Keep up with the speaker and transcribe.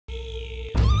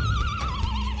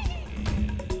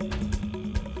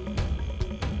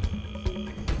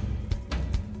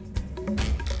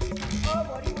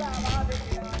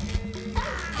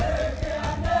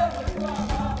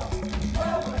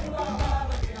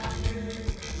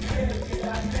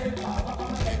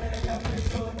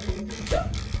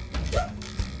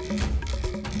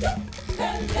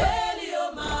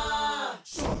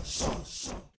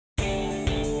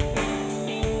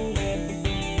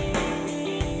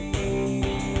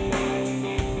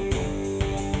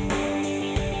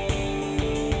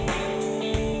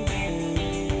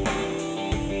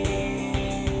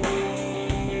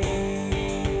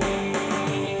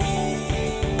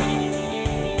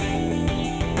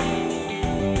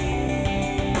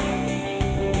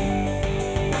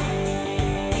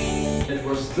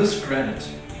was this granite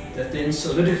that then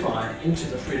solidified into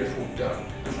the Vredefort Dome.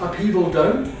 An upheaval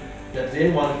dome that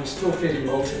then, while it was still fairly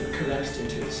molten, collapsed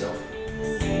into itself.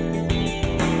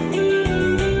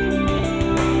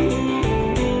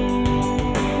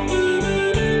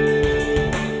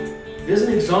 Here's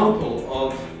an example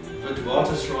of Vredefort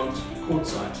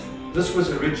quartzite. This was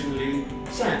originally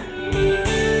sand.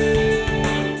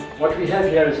 What we have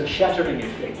here is a shattering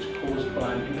effect caused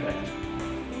by an impact.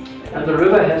 And the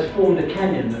river has formed a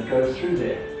canyon that goes through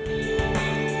there.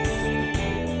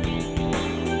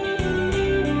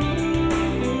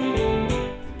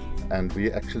 And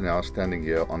we're actually now standing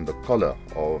here on the collar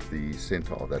of the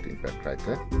center of that impact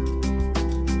crater.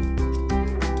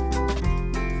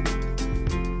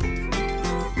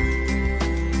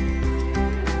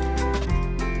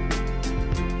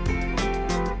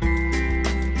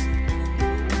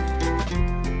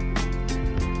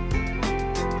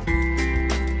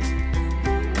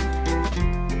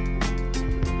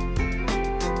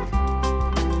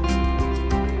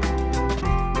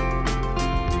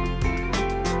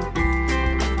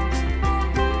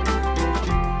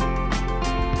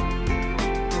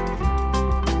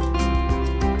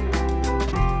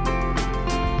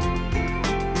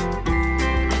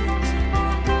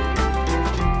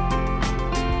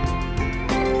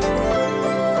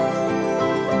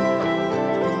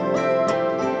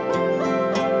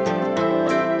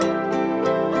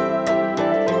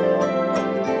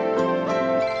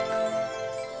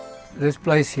 This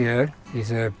place here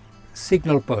is a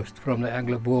signal post from the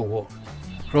Anglo-Boer War.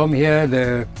 From here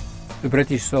the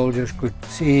British soldiers could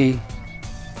see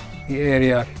the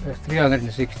area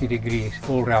 360 degrees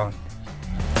all round.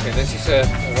 Okay, this is a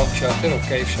rock shelter or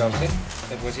cave shelter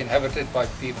that was inhabited by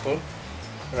people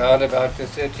around about the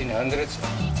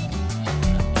 1300s.